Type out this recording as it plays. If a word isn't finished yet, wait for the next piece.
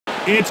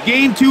It's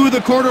game 2 of the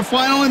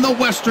quarterfinal in the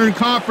Western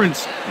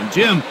Conference. And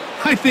Jim,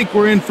 I think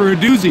we're in for a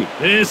doozy.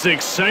 This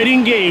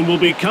exciting game will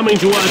be coming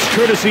to us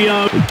courtesy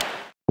of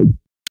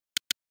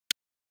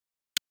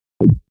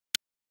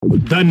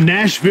the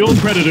Nashville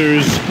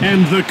Predators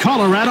and the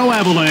Colorado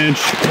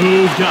Avalanche.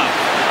 Moved up.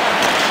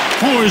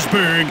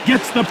 Forsberg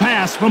gets the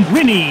pass from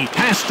Winnie.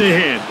 Passed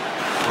ahead.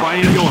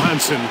 Brian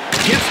Johansson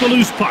gets the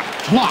loose puck.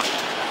 Blocked.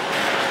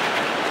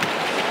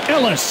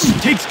 Ellis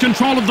takes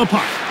control of the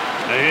puck.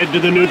 Ahead to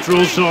the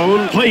neutral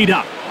zone. Played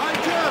up.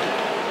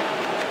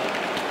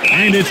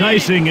 And it's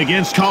icing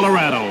against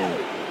Colorado.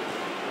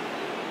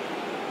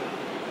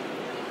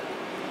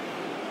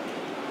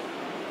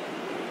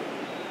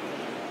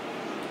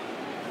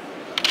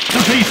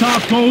 The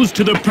face-off goes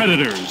to the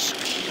Predators.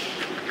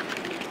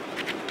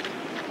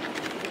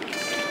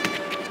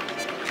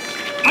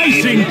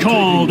 Icing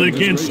called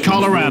against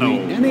Colorado.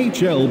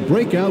 NHL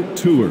Breakout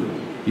Tour.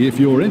 If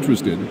you're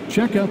interested,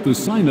 check out the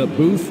sign-up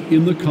booth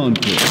in the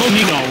concourse.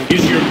 Bonino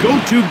is your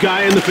go-to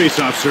guy in the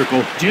face-off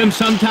circle. Jim,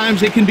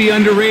 sometimes it can be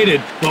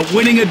underrated, but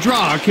winning a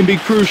draw can be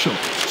crucial.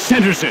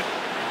 Centers it.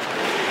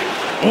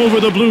 Over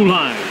the blue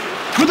line.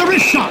 For the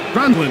wrist shot.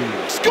 Grundlin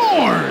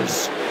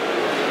scores!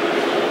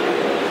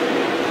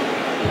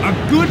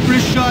 A good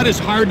wrist shot is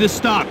hard to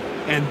stop,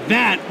 and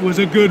that was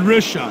a good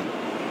wrist shot.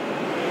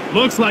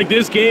 Looks like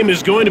this game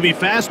is going to be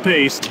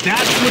fast-paced.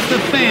 That's what the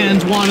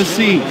fans want to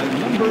see.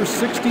 Number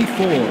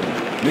 64,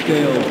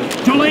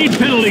 Mikhail. Delayed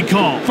penalty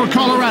call for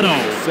Colorado.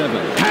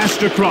 7.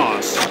 Passed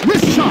across.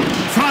 Wrist shot.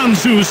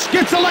 Franzus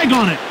gets a leg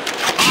on it.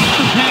 Off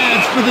the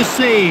pads for the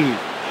save.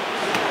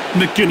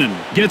 McKinnon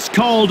gets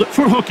called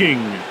for hooking.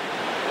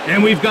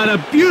 And we've got a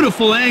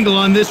beautiful angle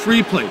on this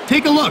replay.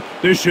 Take a look.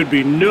 There should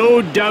be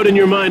no doubt in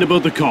your mind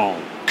about the call.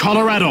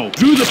 Colorado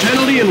drew the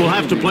penalty and will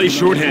have to play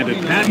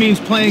shorthanded. That means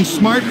playing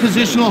smart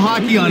positional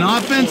hockey on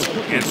offense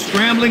and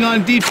scrambling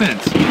on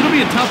defense. It'll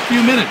be a tough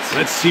few minutes.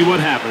 Let's see what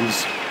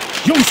happens.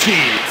 Yossi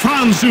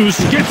Franzus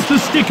gets the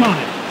stick on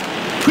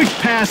it. Quick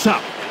pass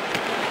up.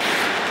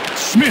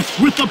 Smith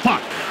with the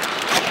puck.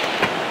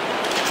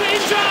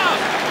 Change up!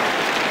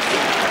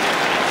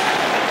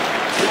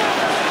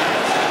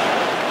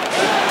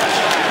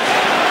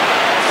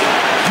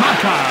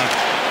 Makar.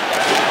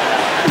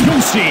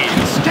 Yossi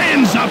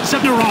stands up,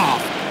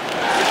 Sephiroth.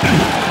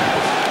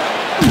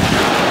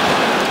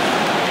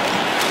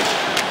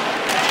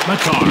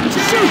 Makar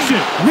shoots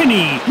it.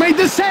 Winnie made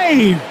the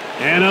save.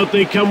 And out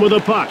they come with a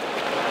puck.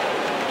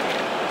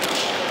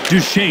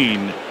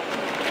 Duchesne.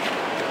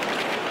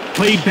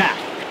 Played back.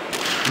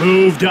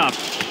 Moved up.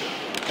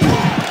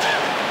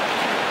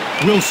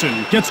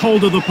 Wilson gets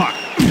hold of the puck.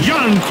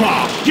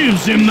 Yarncroft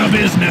gives him the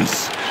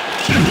business.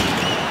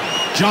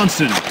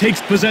 Johnson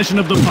takes possession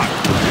of the puck.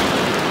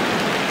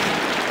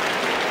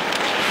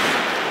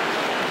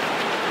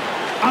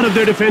 Out of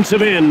their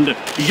defensive end,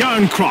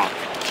 Yarncroft.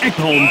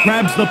 Ekholm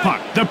grabs the puck.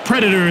 The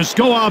Predators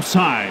go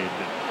offside.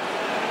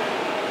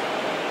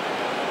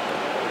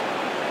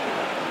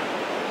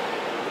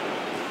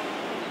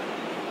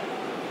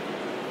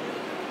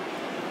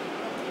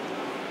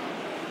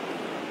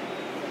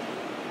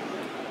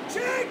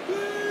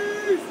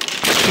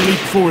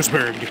 Philippe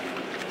Forsberg.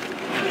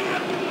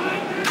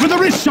 With a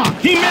wrist shot,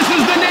 he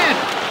misses the net.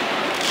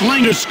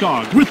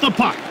 Landeskog with the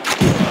puck.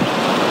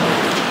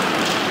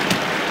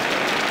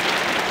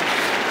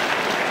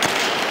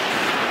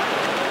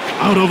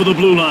 Out over the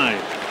blue line.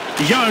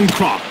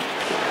 Yarncroft.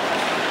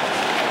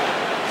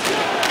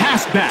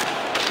 Pass back.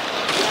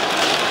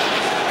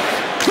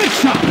 Quick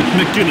shot.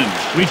 McKinnon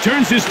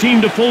returns his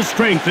team to full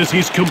strength as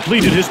he's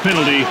completed his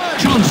penalty.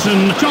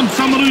 Johnson jumps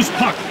on the loose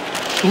puck.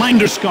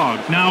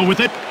 Landeskog now with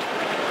it.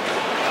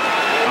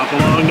 Up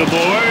along the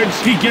boards.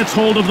 He gets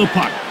hold of the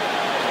puck.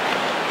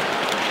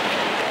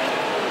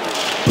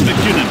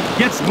 McKinnon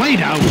gets laid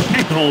out.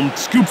 Ekholm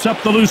scoops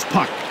up the loose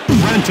puck.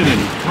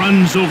 Rantanen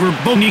runs over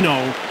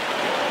Bonino.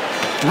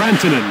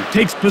 Rantanen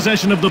takes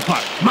possession of the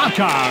puck.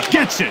 Makar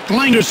gets it.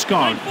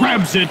 Landeskog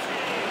grabs it.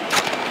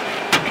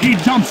 He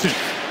dumps it.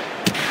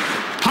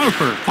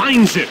 Harper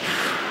finds it.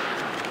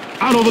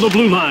 Out over the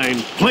blue line.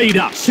 Played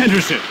up.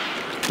 Centers it.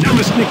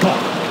 Namestnikov.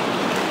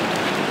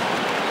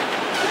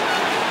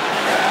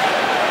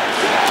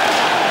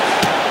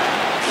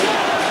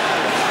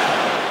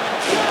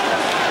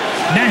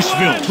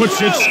 Nashville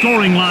puts its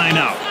scoring line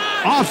out.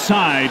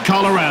 Offside,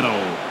 Colorado.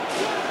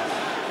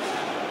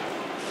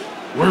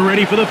 We're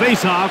ready for the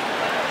face-off.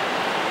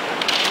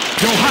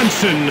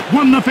 Johansson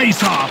won the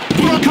face-off.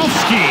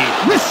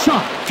 Burakovsky, wrist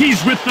shot.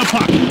 He's with the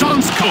puck.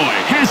 Donskoy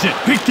has it.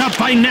 Picked up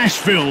by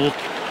Nashville.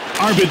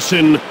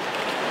 Arvidsson.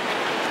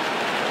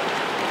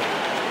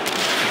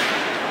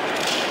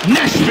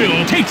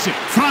 Nashville takes it.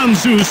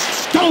 Franzus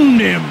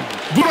stoned him.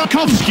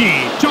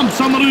 Burakovsky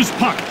jumps on the loose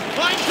puck.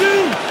 Line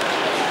 2.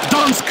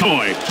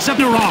 Donskoy,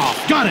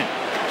 Sephiroth, got it.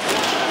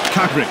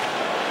 Kakrik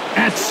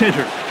at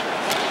center.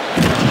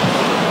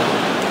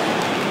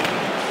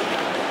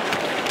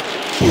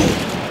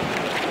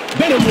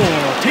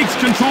 Benamor takes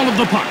control of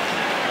the puck.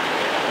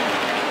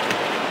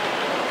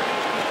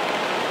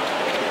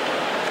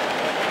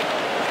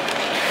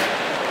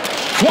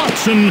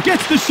 Watson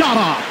gets the shot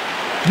off.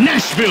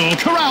 Nashville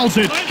corrals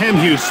it.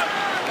 Hamhuis.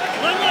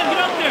 Get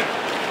up there.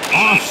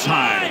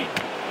 Offside.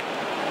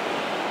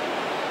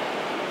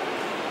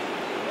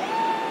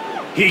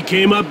 He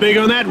came up big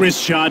on that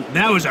wrist shot.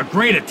 That was a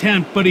great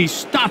attempt, but he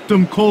stopped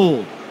him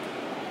cold.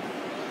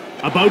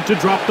 About to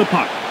drop the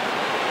puck.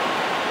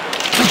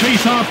 The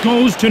face-off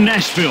goes to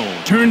Nashville.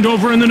 Turned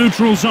over in the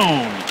neutral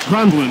zone.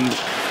 Grundland.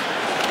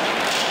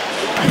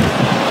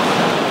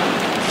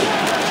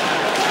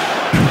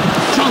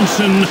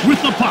 Johnson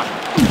with the puck.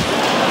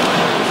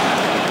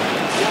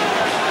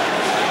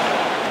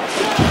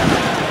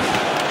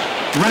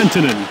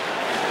 Rantanen.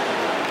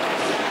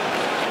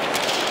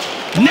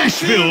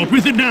 Nashville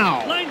with it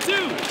now. Line 2.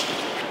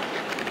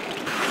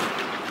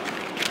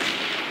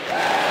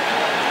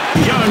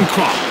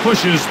 Yarncroft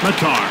pushes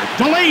Makar.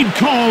 Delayed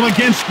call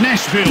against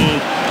Nashville.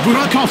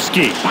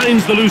 Burakovsky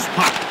finds the loose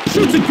puck.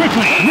 Shoots it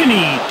quickly.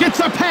 Winnie gets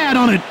a pad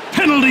on it.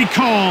 Penalty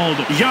called.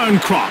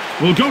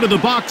 Yarncroft will go to the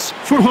box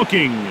for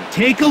hooking.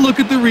 Take a look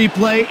at the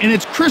replay, and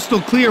it's crystal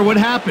clear what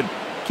happened.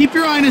 Keep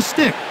your eye on his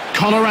stick.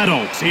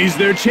 Colorado sees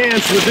their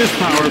chance with this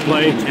power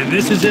play. And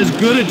this is as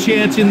good a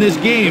chance in this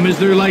game as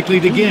they're likely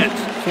to get.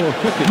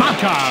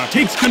 Makar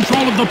takes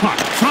control of the puck.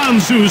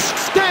 Franzus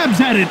stabs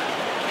at it.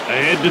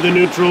 Ahead to the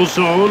neutral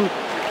zone.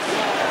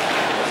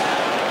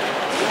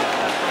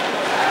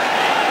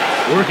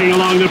 Working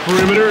along the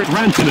perimeter.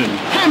 Rantanen.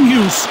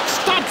 Hamhuis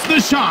stops the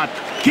shot.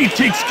 He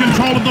takes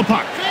control of the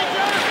puck.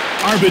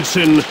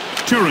 Arvidsson.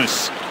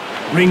 Turris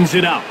brings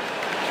it out.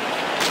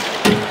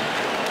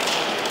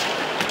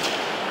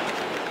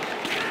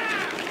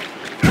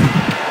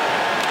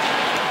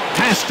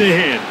 Passed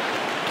ahead.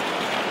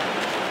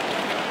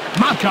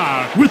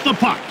 Makar with the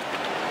puck.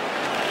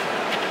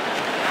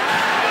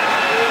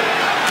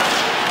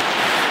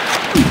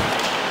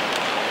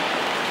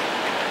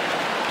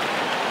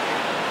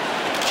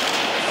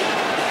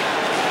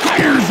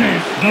 Fires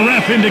it. The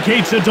ref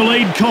indicates a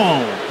delayed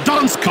call.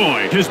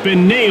 Donskoy has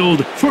been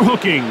nailed for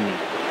hooking.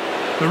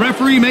 The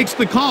referee makes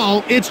the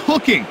call. It's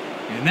hooking.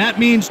 And that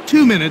means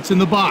 2 minutes in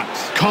the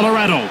box.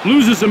 Colorado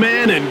loses a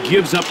man and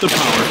gives up the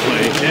power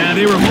play. Yeah,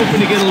 they were hoping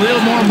to get a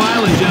little more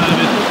mileage out of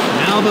it.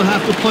 Now they'll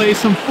have to play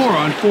some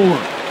 4-on-4.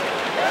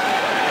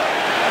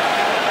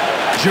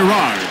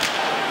 Girard.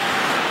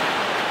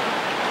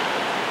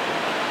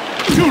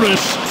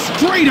 Turris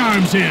straight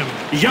arms him.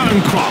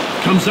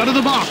 Yarncroft comes out of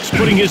the box,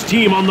 putting his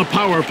team on the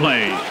power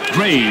play.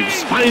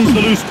 Graves finds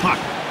the loose puck.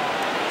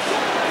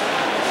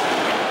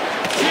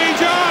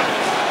 Change up.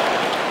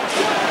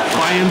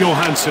 Brian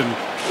Johansson.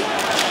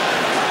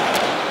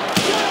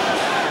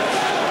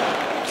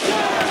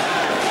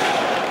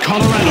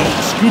 Colorado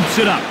scoops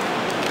it up.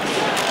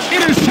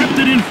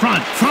 Intercepted in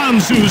front.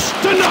 Franzus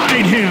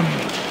denied him.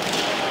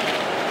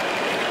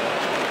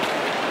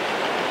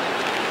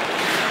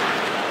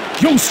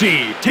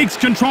 Yossi takes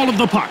control of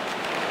the puck.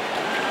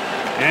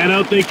 And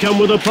out they come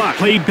with the puck.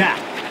 Played back.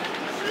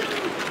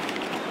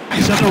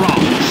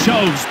 Zetterall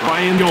shoves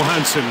Brian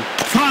Johansson.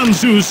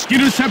 Franzus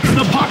intercepts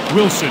the puck.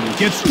 Wilson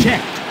gets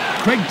checked.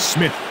 Craig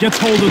Smith gets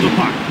hold of the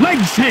puck. Leg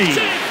save.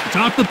 It's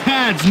off the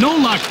pads. No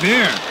luck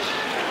there.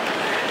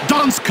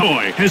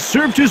 Donskoy has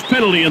served his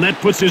penalty, and that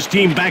puts his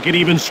team back at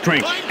even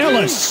strength.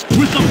 Ellis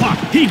with the puck.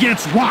 He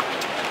gets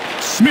rocked.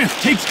 Smith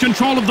takes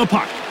control of the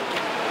puck.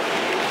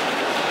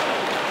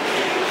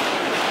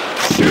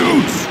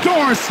 Shoots!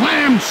 Door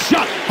slammed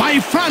shut by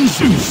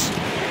Franzus.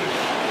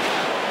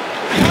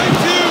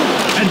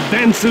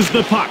 Advances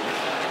the puck.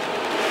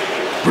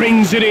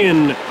 Brings it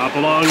in. Up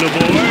along the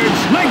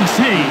boards. Leg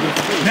save.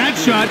 That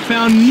shot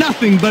found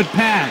nothing but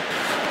pad.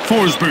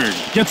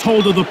 Forsberg gets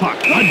hold of the puck.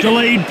 A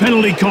delayed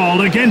penalty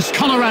call against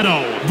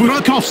Colorado.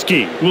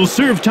 Burakovsky will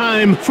serve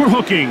time for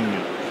hooking.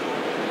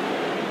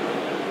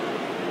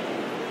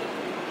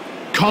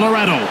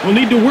 Colorado will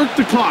need to work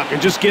the clock and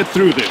just get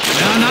through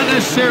this. No, not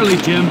necessarily,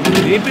 Jim.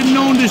 They've been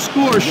known to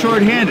score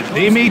shorthanded.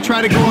 They may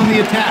try to go on the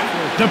attack.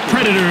 The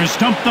Predators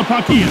dump the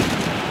puck in.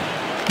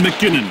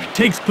 McKinnon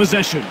takes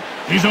possession.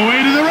 He's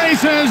away to the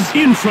races.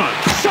 In front.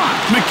 Shot.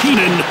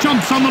 McKinnon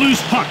jumps on the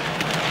loose puck.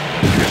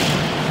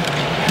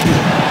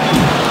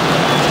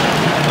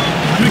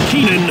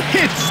 McKinnon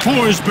hits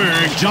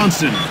Forsberg.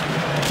 Johnson.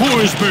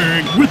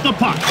 Forsberg with the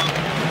puck.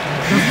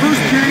 The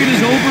first period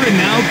is over, and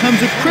now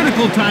comes a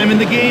critical time in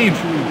the game,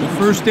 the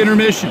first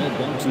intermission.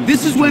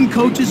 This is when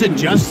coaches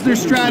adjust their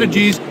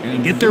strategies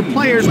and get their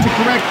players to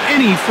correct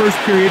any first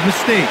period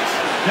mistakes.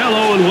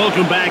 Hello and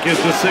welcome back as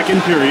the second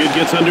period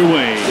gets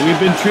underway. We've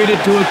been treated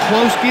to a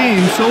close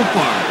game so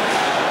far.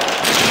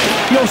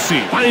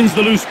 Yossi finds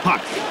the loose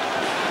puck.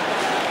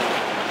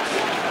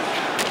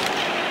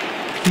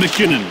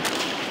 McKinnon.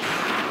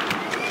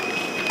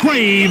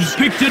 Graves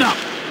picked it up.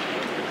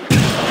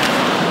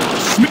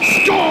 Smith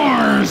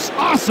scores!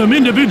 Awesome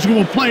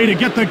individual play to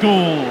get the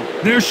goal.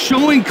 They're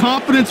showing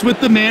confidence with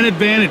the man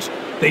advantage.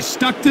 They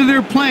stuck to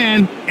their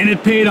plan, and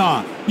it paid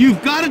off.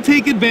 You've got to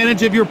take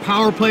advantage of your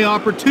power play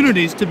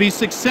opportunities to be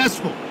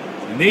successful.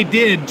 and they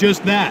did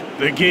just that.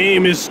 The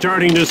game is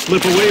starting to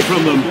slip away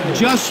from them.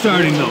 Just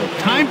starting, though.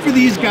 Time for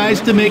these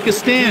guys to make a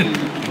stand.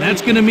 And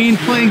that's going to mean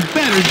playing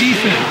better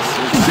defense.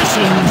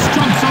 Sissons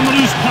jumps on the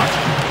loose puck.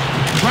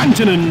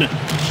 Rantanen.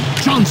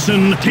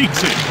 Johnson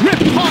takes it.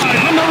 Ripped high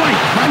on the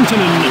right.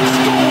 Rantanen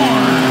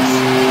scores!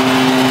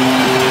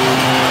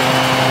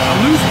 A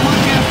loose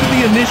puck after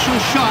the initial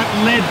shot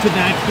led to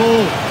that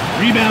goal.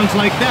 Rebounds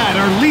like that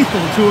are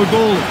lethal to a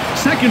goal.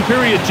 Second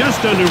period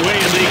just underway,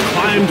 and they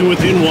climb to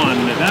within one.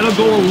 That'll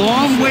go a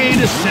long way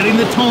to setting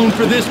the tone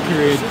for this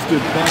period.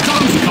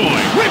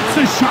 Donskoy rips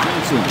a shot.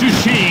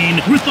 Duchesne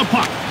with the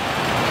puck.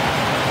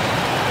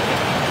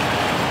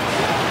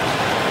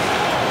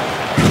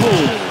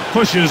 Cole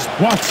pushes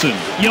Watson.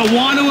 You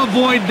want to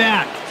avoid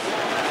that.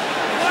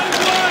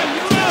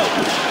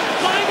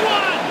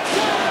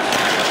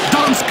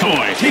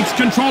 Donskoy takes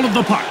control of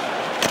the puck.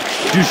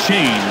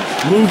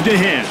 Duchesne moved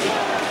ahead.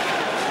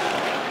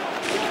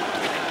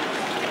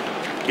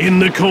 In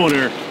the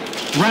corner,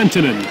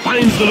 Rantanen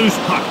finds the loose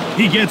puck.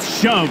 He gets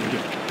shoved.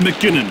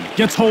 McKinnon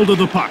gets hold of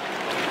the puck.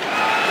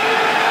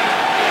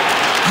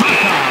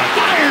 Maka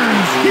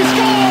fires! He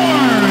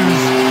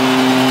scores!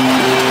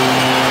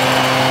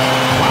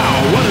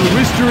 Wow, what a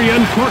wristery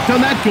uncorked on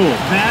that goal.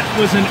 That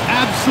was an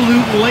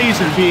absolute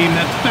laser beam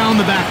that found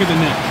the back of the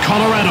net.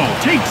 Colorado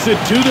takes it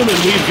to them, and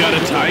we've got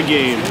a tie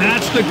game.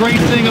 That's the great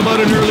thing about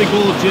an early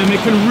goal, Jim.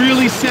 It can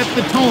really set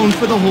the tone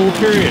for the whole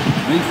period.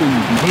 Nathan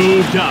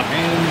Moved up.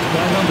 and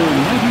by number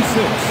 96,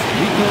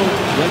 Nico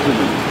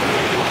Redmond.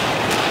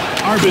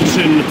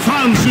 Arvidsson,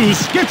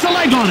 Franzus gets a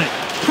leg on it.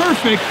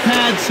 Perfect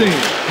pad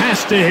save.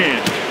 Passed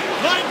ahead.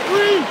 Line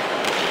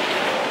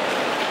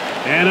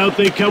 3. And out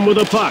they come with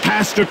a puck.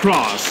 Passed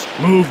across.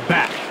 Moved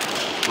back.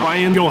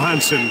 Ryan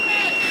Johansson.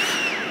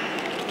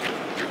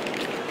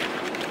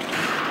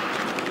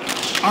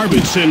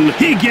 Arvidsson,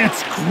 he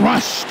gets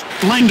crushed.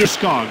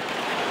 Landeskog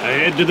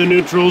ahead to the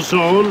neutral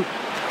zone.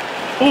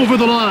 Over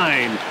the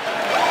line.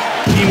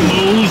 He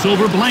mows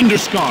over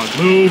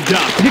Blanderskog. Moved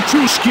up.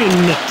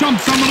 Nichushkin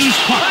jumps on the loose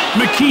puck.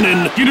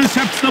 McKinnon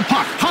intercepts the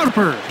puck.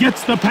 Harper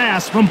gets the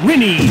pass from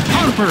Rinnie.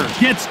 Harper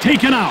gets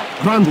taken out.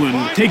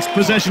 Grundlin takes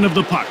possession of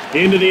the puck.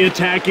 Into the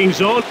attacking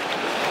zone.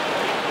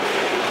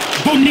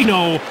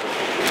 Bonino.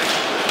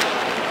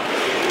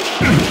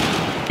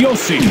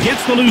 Yossi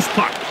gets the loose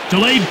puck.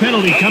 Delayed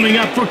penalty coming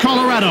up for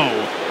Colorado.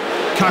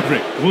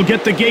 Kotrick will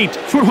get the gate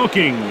for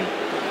hooking.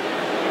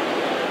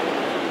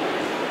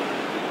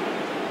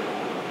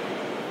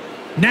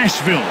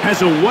 Nashville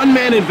has a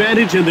one-man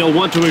advantage, and they'll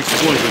want to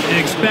exploit it.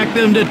 Expect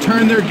them to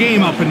turn their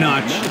game up a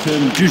notch.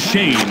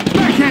 Duchesne,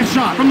 backhand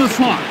shot from the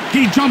slot.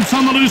 He jumps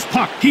on the loose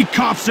puck. He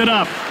coughs it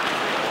up.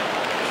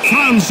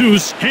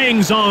 Franzus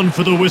hangs on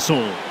for the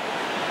whistle.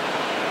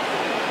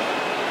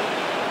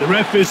 The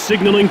ref is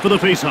signaling for the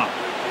faceoff.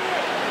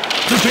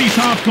 The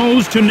faceoff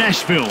goes to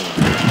Nashville.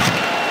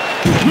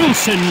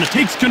 Wilson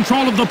takes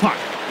control of the puck.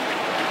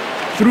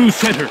 Through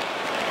center.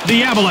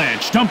 The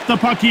Avalanche dump the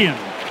puck in.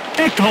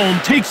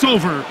 Ekholm takes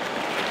over.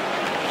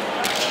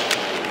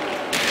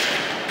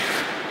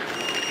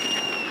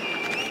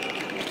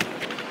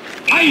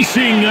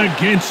 Icing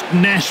against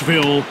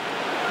Nashville.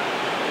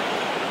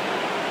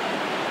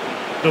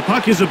 The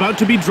puck is about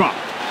to be dropped.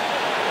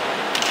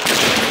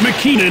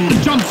 McKinnon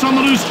jumps on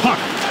the loose puck.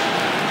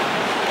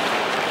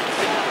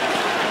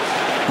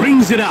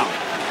 Brings it out.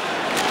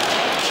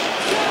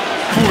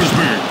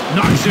 Forsberg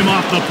knocks him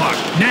off the puck.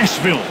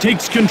 Nashville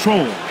takes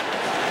control.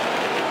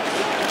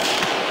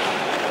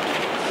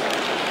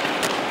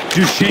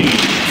 Duchesne.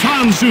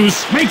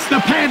 Franzus makes the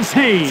pad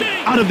save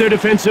out of their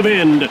defensive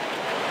end.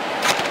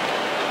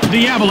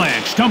 The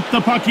Avalanche dump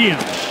the puck in.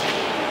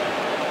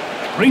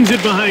 Brings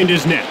it behind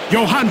his net.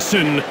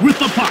 Johansson with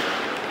the puck.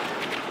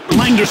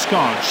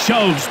 Landeskog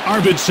shoves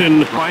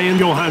Arvidsson. Ryan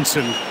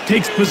Johansson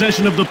takes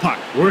possession of the puck.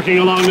 Working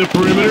along the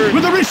perimeter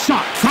with a wrist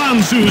shot.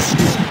 Franzus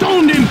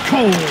stoned him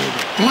cold.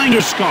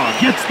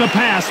 Landeskog gets the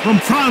pass from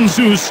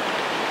Franzus.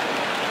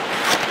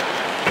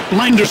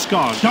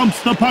 Landeskog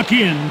dumps the puck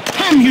in.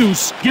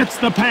 Hamhuis gets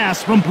the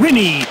pass from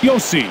Rinnie.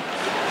 Yossi.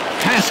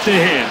 Passed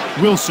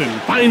ahead. Wilson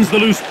finds the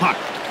loose puck.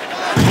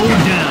 Hold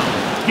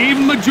down. Gave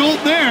him a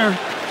jolt there.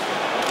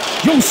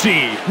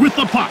 Yossi with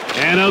the puck.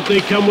 And out they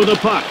come with the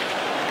puck.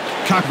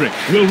 Kotrick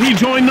will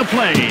rejoin the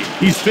play.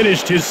 He's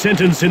finished his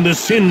sentence in the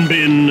sin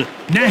bin.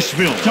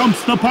 Nashville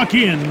dumps the puck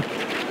in.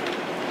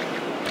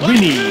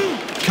 Rinnie.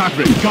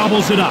 Kotrick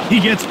gobbles it up. He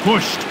gets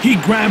pushed. He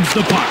grabs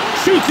the puck.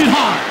 Shoots it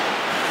hard.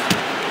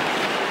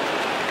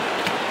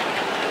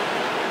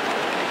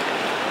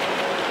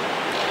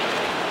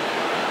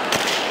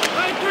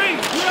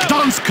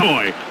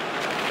 Donskoy.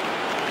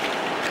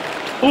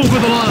 Over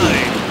the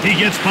line. He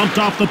gets bumped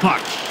off the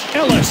puck.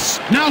 Ellis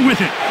now with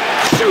it.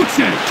 Shoots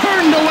it.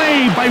 Turned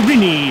away by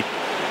Rinnie.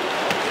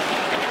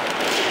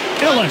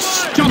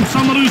 Ellis jumps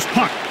on the loose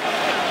puck.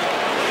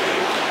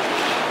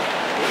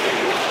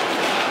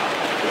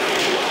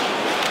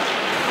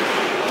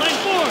 Line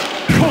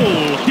 4.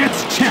 Cole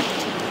gets checked.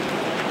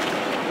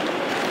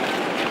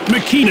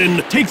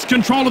 McKinnon takes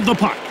control of the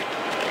puck.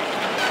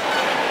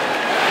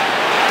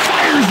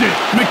 Fires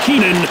it.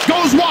 McKinnon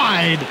goes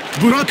wide.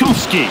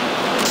 Burakovsky.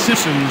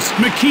 Sissons.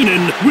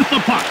 McKinnon with the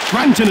puck.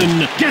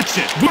 Rantanen gets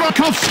it.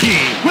 Burakovsky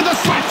with a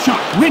slap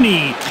shot.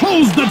 Winnie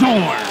closed the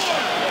door.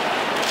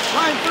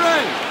 Line 3.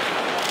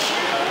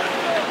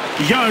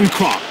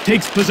 Yarncroft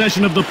takes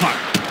possession of the puck.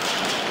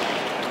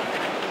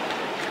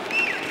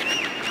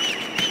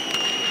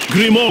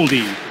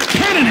 Grimaldi.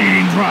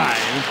 Cannonading drive.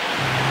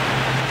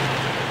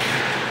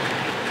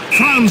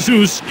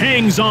 Franzus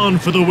hangs on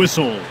for the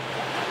whistle.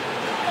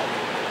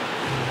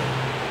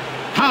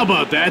 How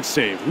about that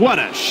save? What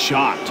a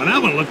shot. Well,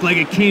 that one looked like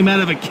it came out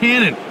of a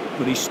cannon,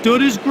 but he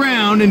stood his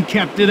ground and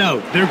kept it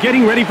out. They're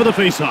getting ready for the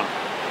faceoff.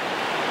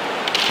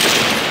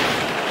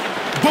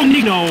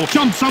 Bonino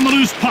jumps on the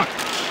loose puck.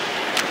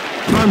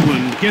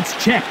 Granlund gets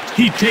checked.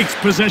 He takes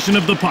possession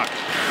of the puck.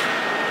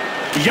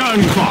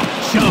 Yarncroft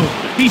Showed.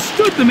 He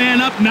stood the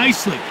man up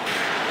nicely.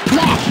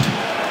 blocked.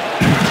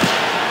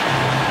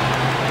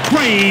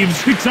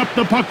 Graves picks up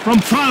the puck from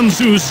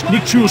Franzus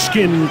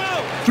Nichushkin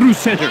through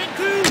center.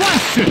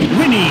 Blasts it.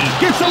 Winnie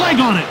gets a leg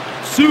on it.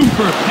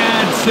 Super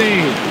pad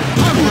save.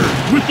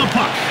 Harper with the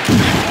puck.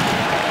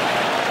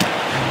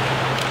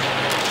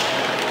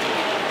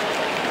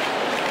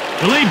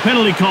 Delayed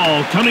penalty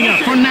call coming up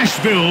for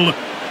Nashville.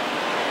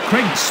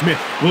 Craig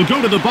Smith will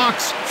go to the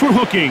box for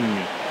hooking.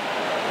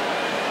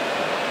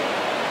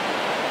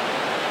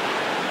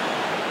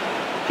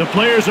 The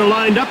players are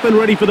lined up and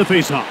ready for the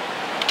faceoff.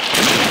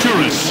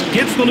 Turris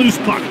gets the loose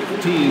puck.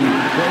 Team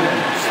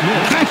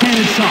Smith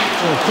Backhanded shot.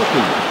 for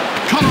hooking.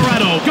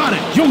 Colorado got it.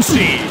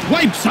 Josi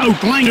wipes out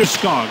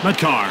Langerskog.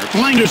 Makar.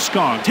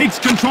 Langerskog takes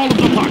control of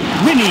the puck.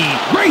 Winnie.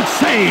 Great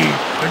save.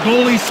 The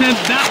goalie sent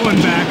that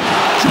one back.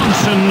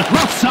 Johnson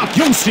roughs up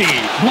Josi.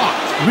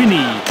 Blocked.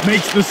 Winnie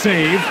makes the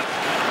save.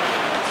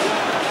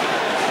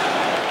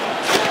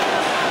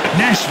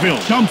 Nashville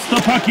dumps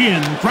the puck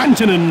in.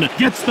 Rantanen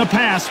gets the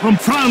pass from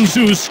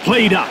Franzus.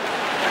 Played up.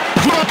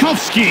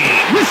 Burakovsky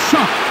with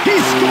shot. He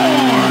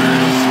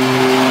scores!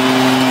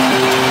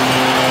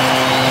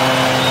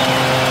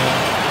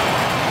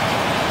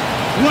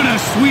 What a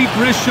sweet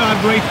wrist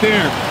shot right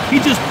there. He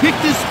just picked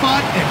his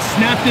spot and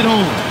snapped it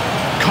home.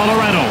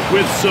 Colorado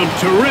with some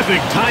terrific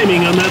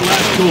timing on that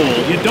last goal.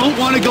 You don't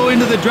want to go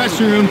into the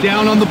dressing room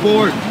down on the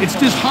board. It's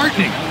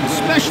disheartening,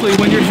 especially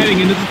when you're heading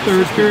into the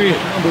third period.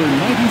 Number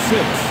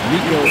 96,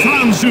 Nico.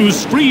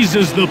 Franzus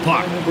freezes the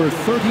puck. Number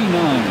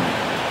 39.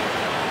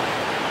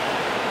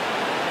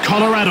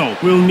 Colorado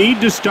will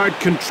need to start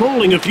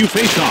controlling a few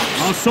faceoffs.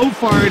 Well, so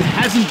far it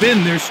hasn't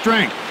been their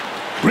strength.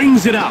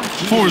 Brings it out.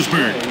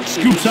 Forsberg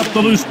scoops up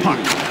the loose puck.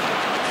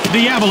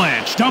 The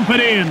Avalanche dump it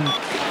in.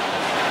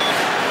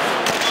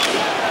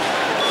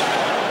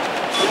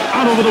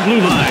 Out over the blue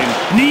line.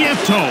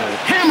 Nieto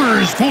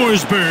hammers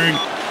Forsberg.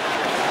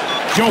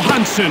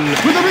 Johansson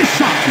with a wrist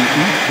shot.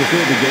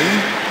 Before the game,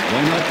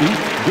 why not eat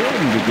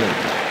during the game?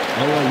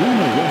 Our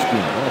Arena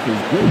restaurant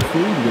offers great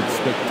food with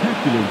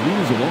spectacular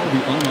views of all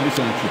the on-ice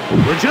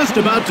action. We're just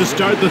about to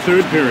start the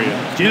third period.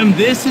 Jim,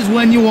 this is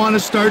when you want to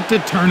start to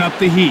turn up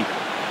the heat.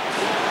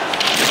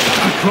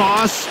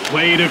 Across,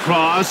 played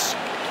across.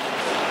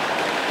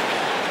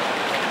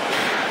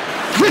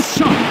 Wrist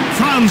shot.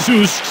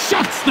 Franzus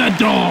shuts the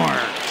door.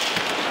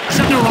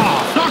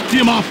 Zadorov knocked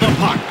him off the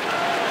puck.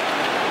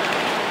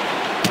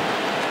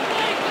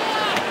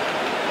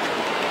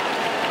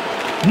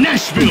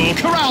 Nashville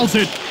corrals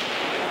it.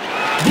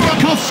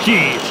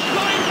 Burakovsky.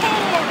 Line 4.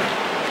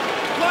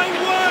 Line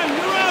 1,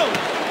 you're out.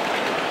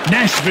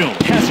 Nashville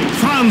has it.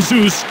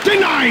 Franzus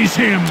denies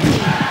him.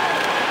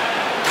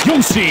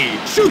 Josi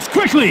shoots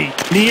quickly.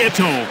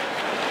 Nieto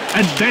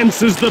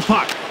advances the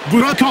puck.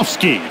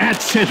 Burakovsky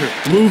at center.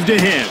 Moved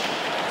ahead.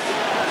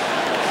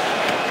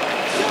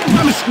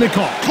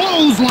 Namestnikov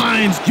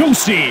clotheslines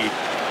Josi.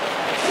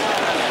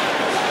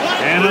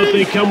 And out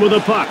they come with a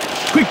puck.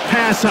 Quick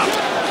pass up.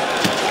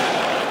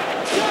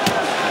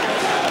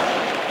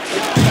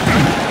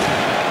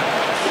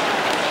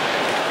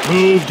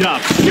 Moved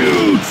up.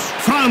 Shoots.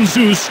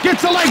 Franzus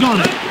gets a leg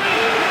on it.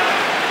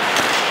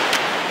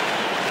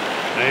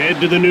 Ahead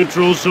to the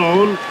neutral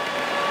zone.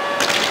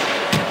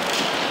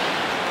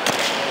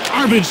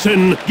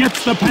 Arvidsson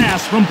gets the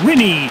pass from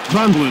Winnie.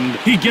 Granlund,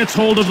 he gets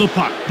hold of the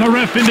puck. The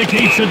ref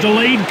indicates a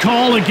delayed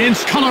call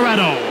against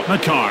Colorado.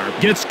 Makar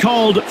gets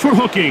called for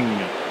hooking.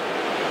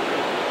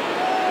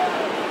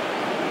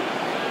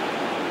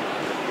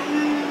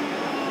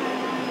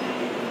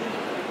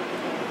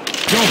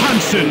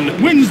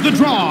 Johansson wins the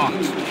draw.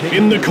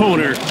 In the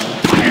corner.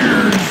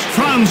 Fires.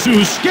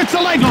 Franzus gets a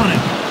leg on it.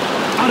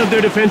 Out of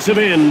their defensive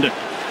end.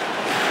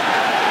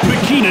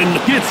 McKinnon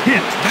gets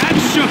hit. That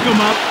shook him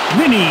up.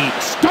 Winnie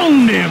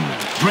stoned him.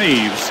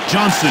 Graves.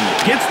 Johnson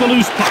gets the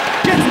loose puck.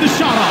 Gets the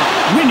shot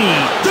off. Winnie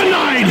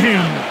denied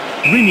him.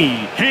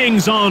 Winnie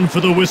hangs on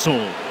for the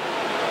whistle.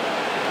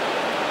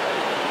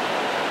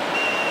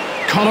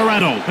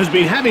 Colorado has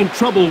been having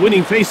trouble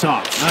winning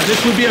faceoffs.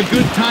 This would be a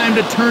good time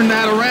to turn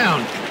that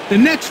around. The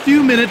next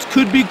few minutes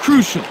could be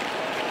crucial.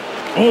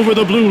 Over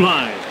the blue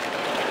line.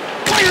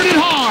 Fired it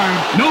hard.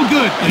 No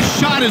good. The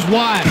shot is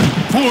wide.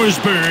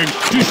 Forsberg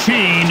to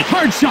Shane.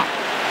 Hard shot.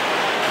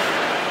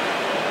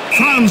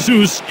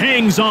 Franzus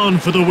hangs on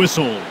for the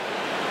whistle.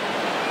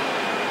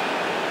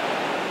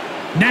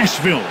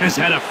 Nashville has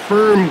had a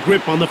firm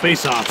grip on the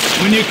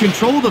faceoffs. When you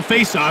control the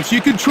faceoffs,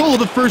 you control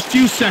the first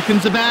few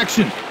seconds of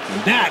action.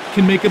 And that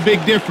can make a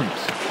big difference.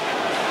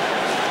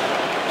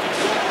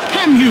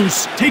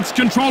 Hughes takes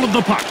control of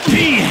the puck.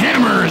 He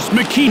hammers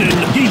McKinnon.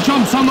 He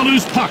jumps on the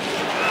loose puck.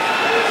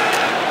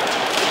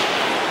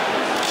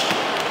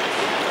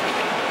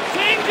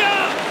 Change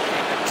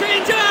up!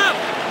 Change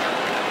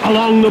up!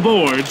 Along the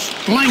boards,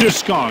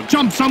 Landeskog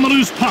jumps on the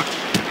loose puck.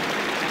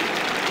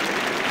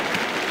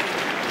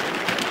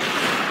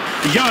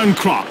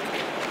 Yarncroc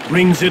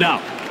brings it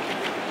out.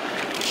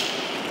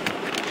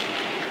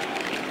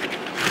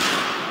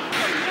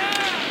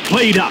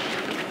 Played up.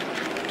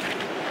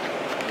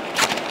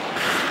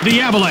 The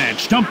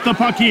Avalanche dumped the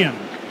puck in.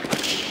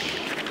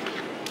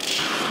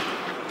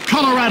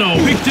 Colorado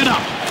picked it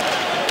up.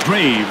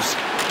 Graves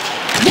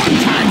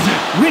one-times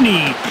it.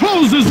 Winnie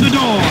closes the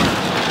door.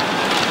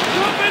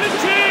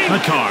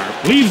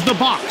 Makar leaves the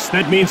box.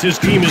 That means his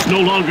team is no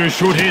longer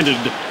shorthanded.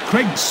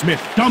 Craig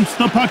Smith dumps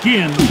the puck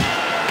in.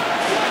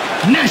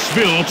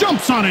 Nashville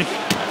jumps on it.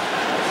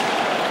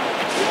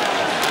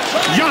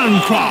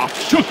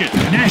 Yarncroc took it.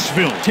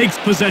 Nashville takes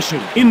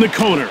possession in the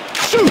corner.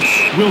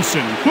 Shoots!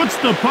 Wilson puts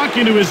the puck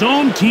into his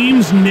own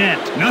team's net.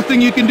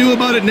 Nothing you can do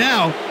about it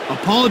now.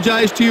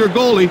 Apologize to your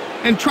goalie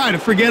and try to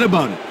forget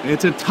about it.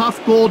 It's a tough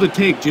goal to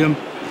take, Jim.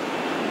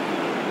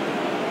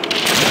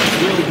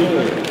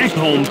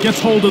 Ekholm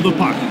gets hold of the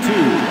puck.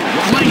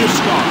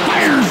 Landeskog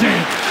fires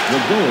it.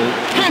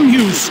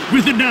 Hughes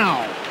with it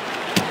now.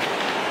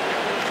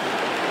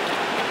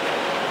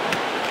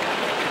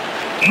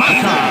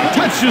 Makar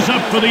touches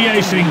up for the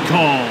icing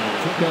call.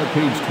 Check out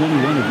page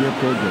 21 of your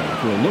program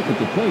for a look at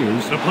the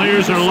players. The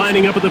players are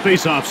lining up at the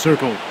face-off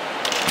circle.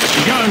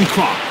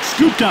 Yarncroc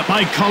scooped up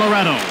by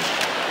Colorado.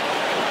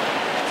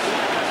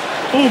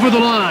 Over the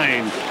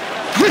line.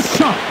 Wrist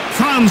shot.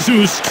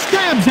 Franzus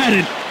stabs at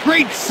it.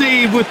 Great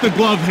save with the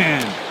glove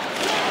hand.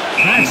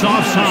 That's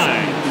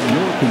offside.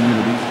 Your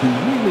community who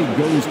really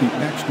goes the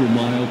extra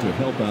mile to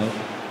help out.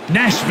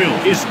 Nashville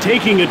is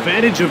taking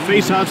advantage of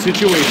face-off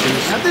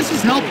situations. Now this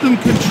has helped them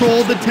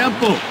control the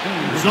tempo.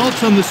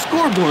 Results on the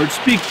scoreboard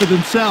speak for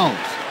themselves.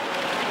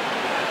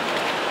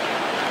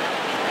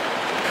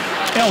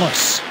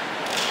 Ellis.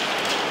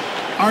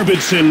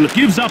 Arvidsson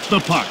gives up the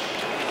puck.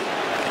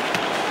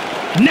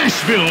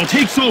 Nashville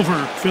takes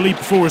over. Philippe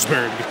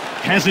Forsberg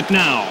has it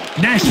now.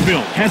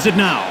 Nashville has it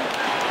now.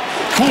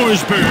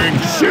 Forsberg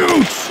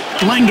shoots.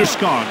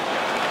 Landeskog.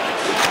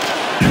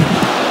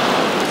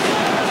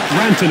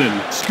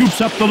 Rantanen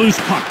scoops up the loose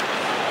puck.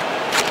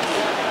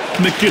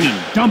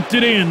 McKinnon dumped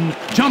it in.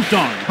 Jumped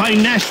on by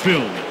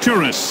Nashville.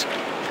 Turris.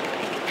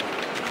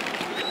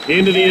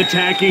 Into the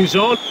attacking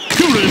zone.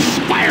 Turris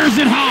fires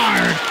it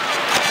hard.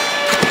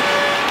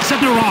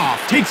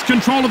 Sedorov takes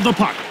control of the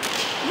puck.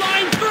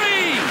 Line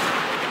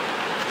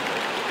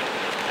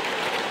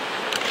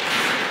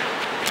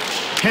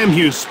 3!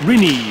 Hughes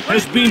Rinnie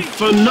has been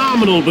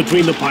phenomenal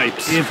between the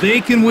pipes. If they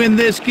can win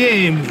this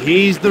game,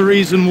 he's the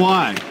reason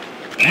why.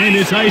 And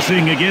it's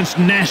icing against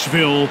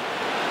Nashville.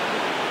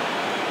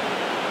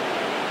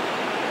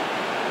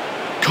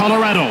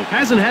 Colorado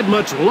hasn't had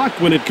much luck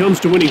when it comes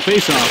to winning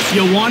faceoffs.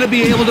 You want to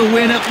be able to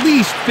win at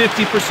least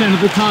 50%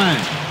 of the time.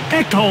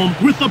 Ekholm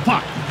with the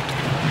puck.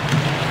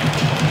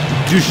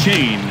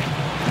 Duchesne.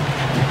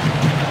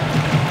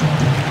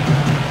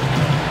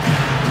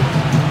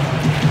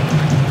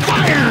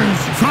 Fires!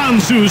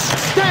 Franzus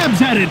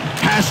stabs at it.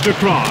 Passed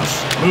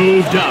across.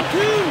 Moved up.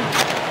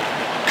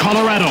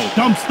 Colorado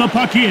dumps the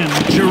puck in.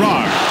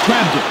 Girard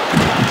grabbed it.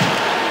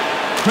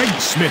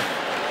 Craig Smith.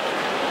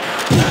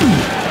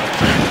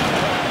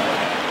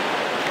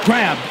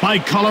 Grabbed by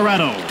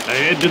Colorado.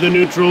 Ahead to the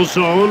neutral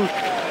zone.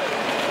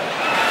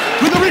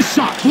 With a wrist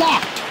shot.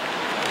 Blocked.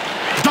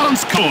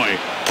 Donskoy.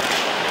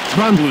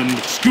 Grundland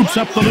scoops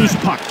up the loose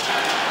puck.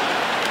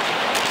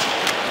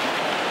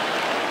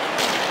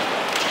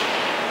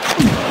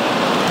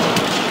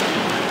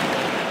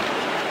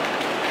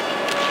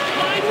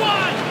 Line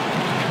 1!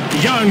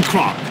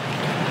 Yarncroc.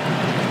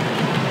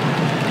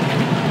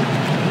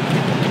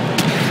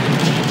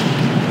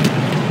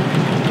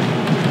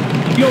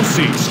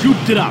 Yossi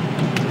scooped it up.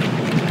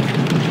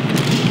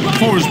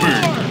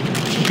 Forsberg.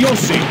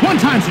 Yossi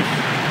one-times it.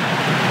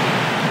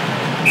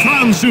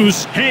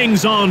 Franzus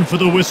hangs on for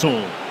the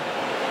whistle.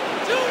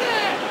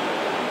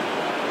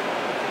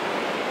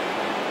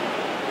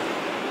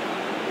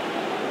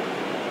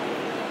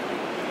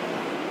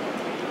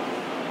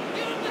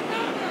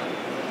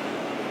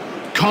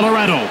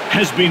 Colorado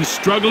has been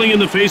struggling in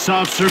the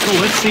face-off circle.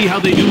 Let's see how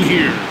they do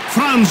here.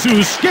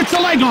 Franzus gets a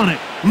leg on it.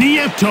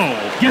 Nieto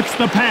gets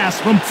the pass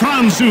from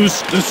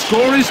Franzus. The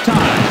score is tied,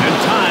 And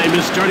time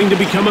is starting to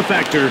become a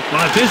factor.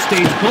 but at this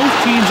stage, both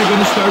teams are going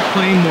to start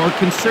playing more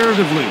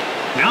conservatively.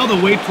 Now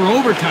they'll wait for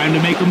overtime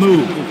to make a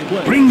move.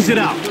 Brings it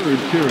out. Third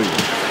period.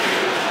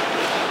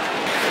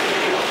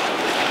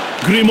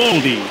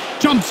 Grimaldi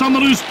jumps on the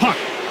loose puck.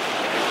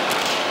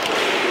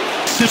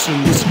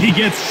 Simpsons. He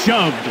gets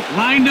shoved.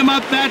 Lined him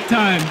up that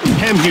time.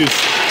 Hamhuis.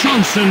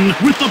 Johnson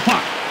with the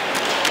puck.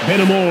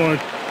 Benamor.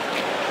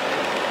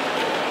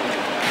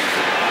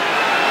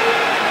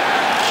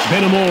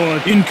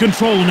 Benamor in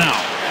control now.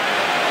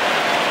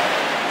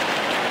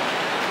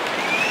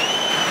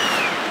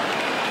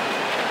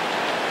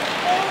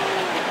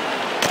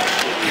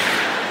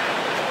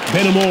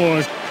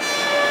 Benamor.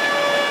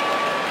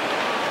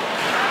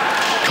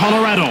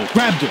 Colorado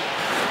grabbed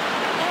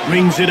it.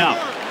 Brings it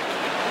out.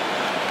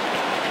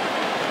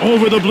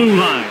 Over the blue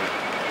line.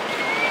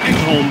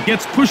 Ekholm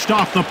gets pushed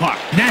off the puck.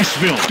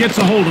 Nashville gets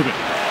a hold of it.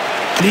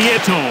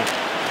 Nieto.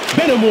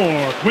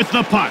 Benamor with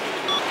the puck.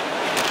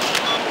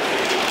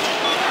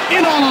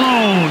 In all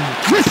alone.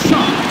 Wrist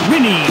shot.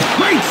 Winnie.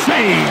 Great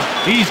save.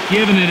 He's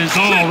giving it his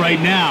all right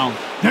now.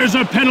 There's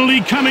a penalty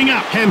coming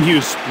up.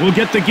 Hamhuis will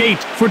get the gate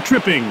for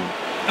tripping.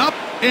 Up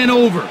and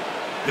over.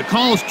 The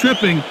call's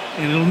tripping,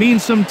 and it'll mean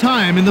some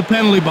time in the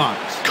penalty box.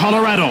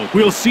 Colorado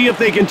will see if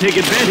they can take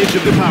advantage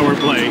of the power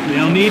play.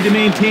 They'll need to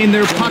maintain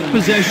their puck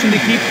possession to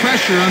keep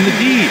pressure on the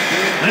D.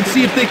 Let's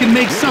see if they can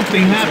make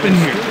something happen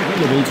here.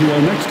 Available to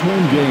our next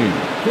home game.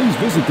 Please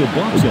visit the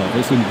box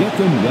office and get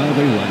them while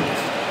they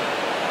last.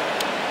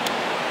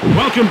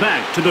 Welcome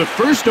back to the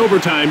first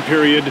overtime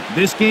period.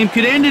 This game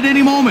could end at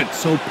any moment,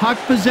 so puck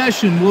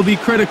possession will be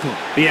critical.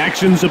 The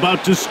action's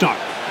about to start.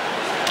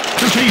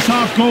 The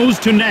faceoff goes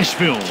to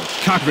Nashville.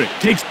 Kotrick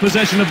takes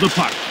possession of the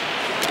puck.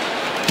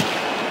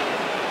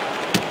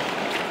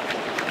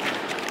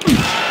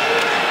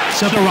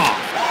 Setherov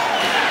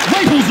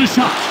rifles the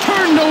shot.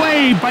 Turned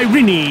away by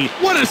Rini.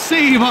 What a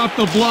save off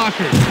the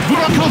blocker.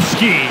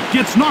 Burakovsky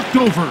gets knocked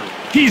over.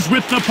 He's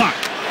with the puck.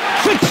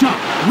 Quick shot.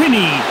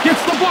 Rini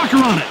gets the blocker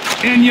on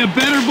it. And you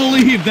better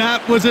believe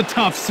that was a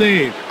tough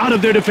save. Out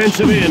of their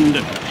defensive end.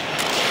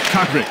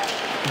 Kotrick.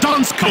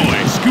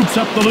 Donskoy scoops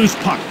up the loose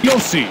puck.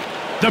 Yossi.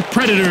 The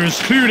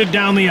Predators cleared it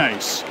down the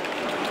ice.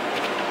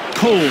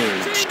 Cole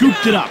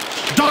scooped it up.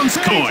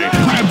 Donskoy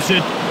grabs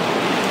it.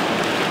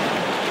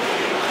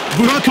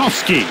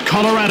 Burakovsky.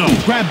 Colorado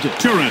grabbed it.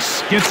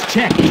 Turris gets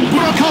checked.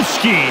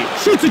 Burakovsky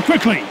shoots it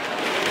quickly.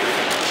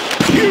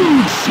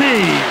 Huge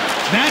save.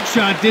 That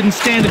shot didn't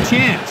stand a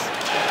chance.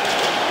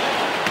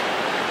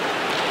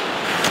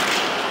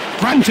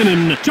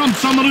 Rantanen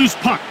jumps on the loose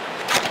puck.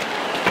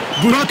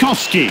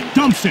 Burakovsky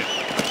dumps it.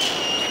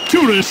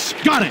 Turris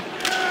got it.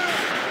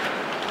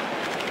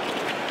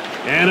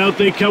 And out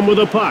they come with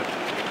a puck.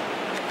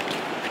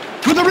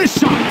 With a wrist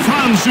shot,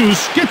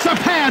 Franzus gets a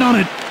pad on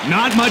it.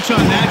 Not much on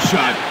that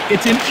shot.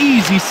 It's an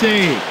easy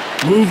save.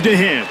 Moved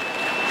ahead.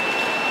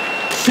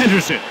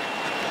 Centers it.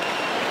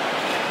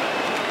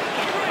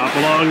 Up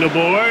along the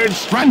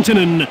boards.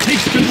 Rantanen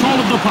takes control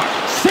of the puck.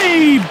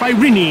 Saved by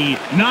Rini.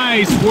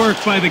 Nice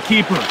work by the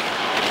keeper.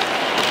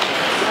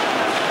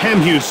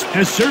 Hamhuis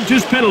has served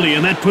his penalty,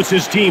 and that puts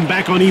his team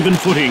back on even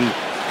footing.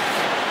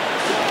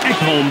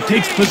 Ekholm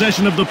takes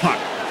possession of the puck.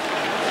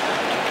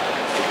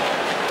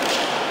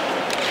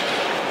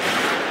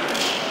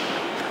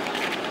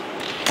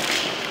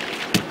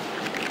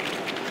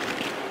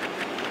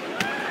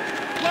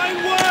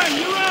 Line one,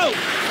 you're out!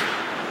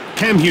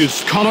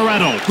 Hamhuis,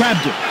 Colorado,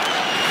 grabbed it.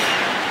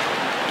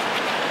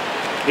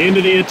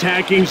 Into the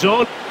attacking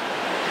zone.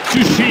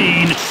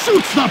 Duchesne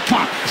shoots the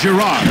puck.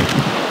 Girard.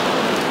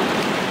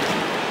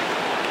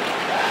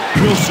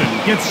 Wilson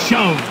gets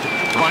shoved.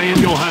 Brian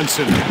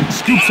Johansson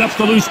scoops up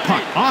the loose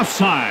puck.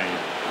 Offside.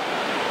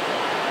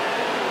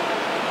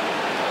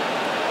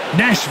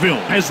 Nashville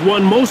has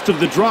won most of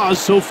the draws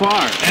so far.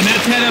 And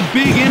that's had a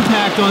big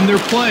impact on their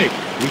play.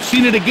 We've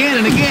seen it again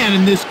and again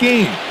in this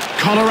game.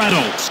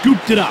 Colorado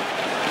scooped it up.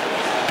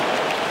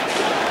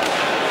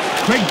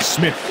 Craig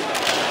Smith.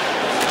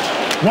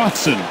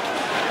 Watson.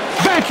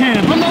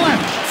 Backhand from the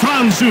left.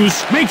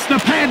 Franzus makes the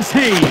pad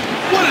save.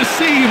 What a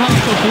save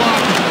off the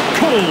blocker.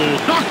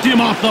 Cole knocked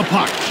him off the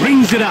puck.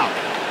 Brings it out.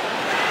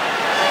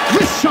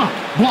 Wrist shot.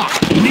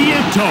 Blocked.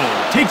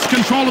 Nieto takes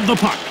control of the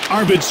puck.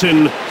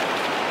 Arvidsson.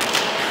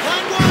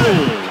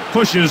 Cole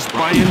pushes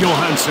Brian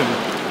Johansson.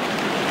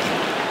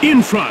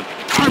 In front.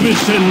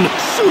 Arvidsson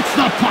shoots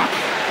the puck.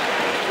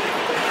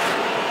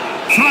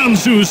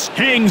 Franzus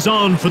hangs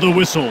on for the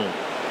whistle.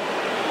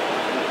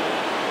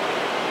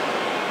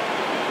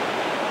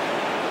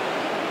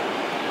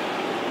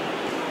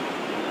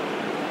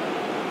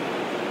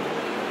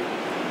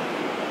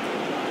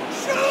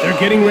 They're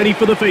getting ready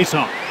for the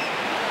faceoff.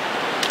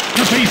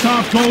 The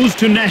faceoff goes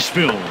to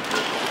Nashville.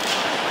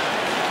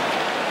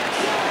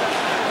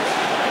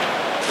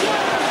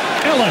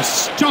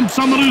 Ellis jumps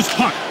on the loose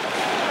puck.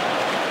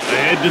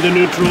 Ahead to the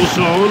neutral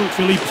zone.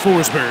 Philippe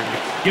Forsberg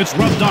gets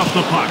rubbed off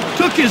the puck.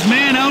 Took his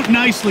man out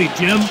nicely,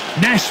 Jim.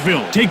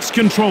 Nashville takes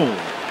control.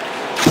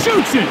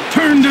 Shoots it.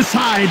 Turned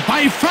aside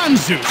by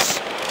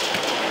Franzus.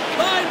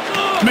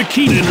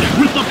 McKinnon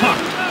with the puck.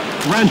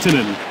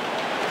 Rantanen.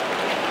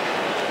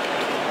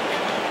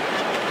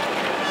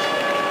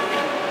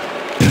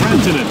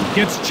 Rantanen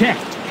gets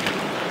checked.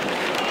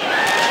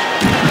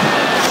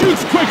 Shoots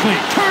Moves quickly.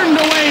 Turned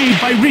away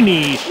by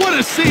Rini. What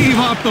a save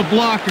off the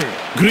blocker.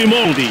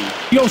 Grimaldi.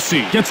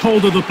 Yossi gets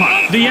hold of the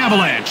puck. The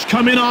Avalanche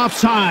come in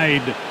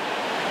offside.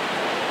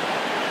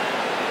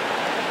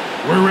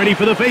 We're ready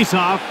for the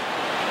face-off.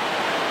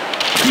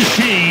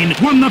 Duchesne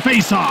won the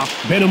face-off.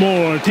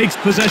 Benamor takes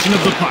possession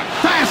of the puck.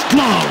 Fast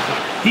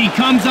glove. He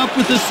comes up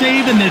with the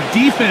save and the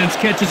defense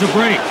catches a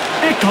break.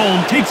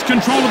 Ekholm takes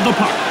control of the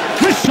puck.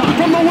 Wrist shot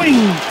from the wing.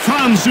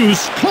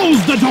 Franzus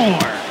closed the door.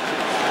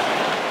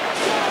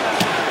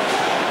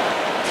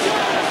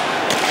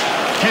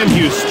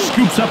 Hamhuis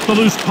scoops up the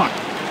loose puck.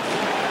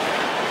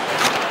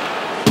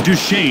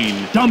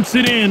 Duchesne dumps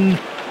it in.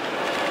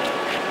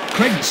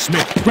 Craig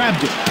Smith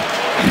grabbed it.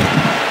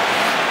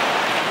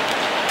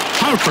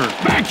 Harper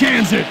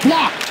backhands it.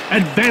 Blocked.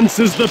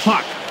 Advances the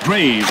puck.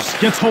 Graves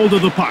gets hold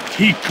of the puck.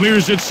 He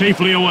clears it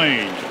safely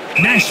away.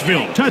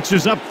 Nashville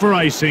touches up for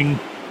icing.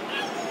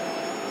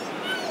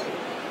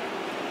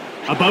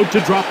 About to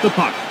drop the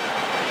puck.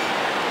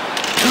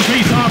 The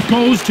face-off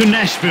goes to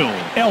Nashville.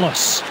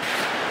 Ellis.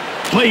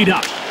 Played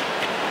up.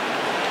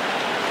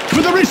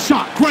 With a wrist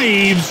shot.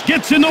 Graves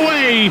gets in the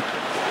way.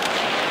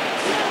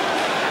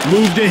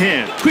 Moved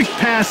ahead. Quick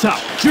pass up.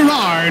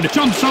 Girard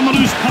jumps on the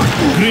loose puck.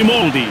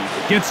 Grimaldi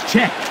gets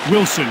checked.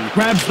 Wilson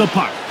grabs the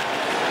puck.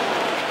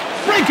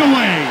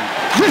 Breakaway.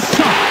 Wrist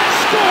shot.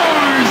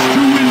 Scores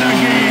to win the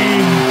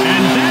game.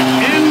 And that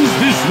ends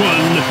this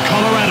one.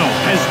 Colorado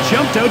has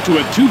jumped out to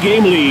a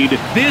 2-game lead.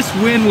 This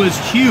win was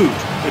huge.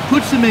 It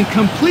puts them in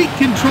complete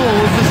control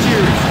of the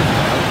series.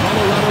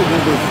 Colorado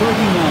number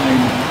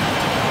 39.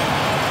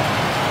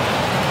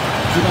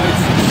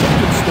 Tonight's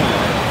second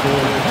star for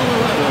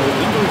Colorado,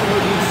 number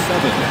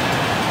 37.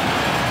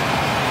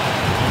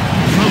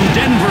 From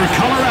Denver,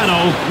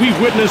 Colorado, we've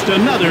witnessed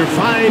another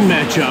fine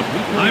matchup.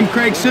 I'm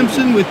Craig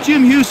Simpson with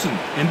Jim Houston,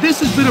 and this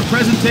has been a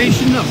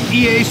presentation of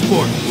EA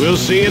Sports. We'll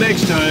see you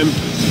next time.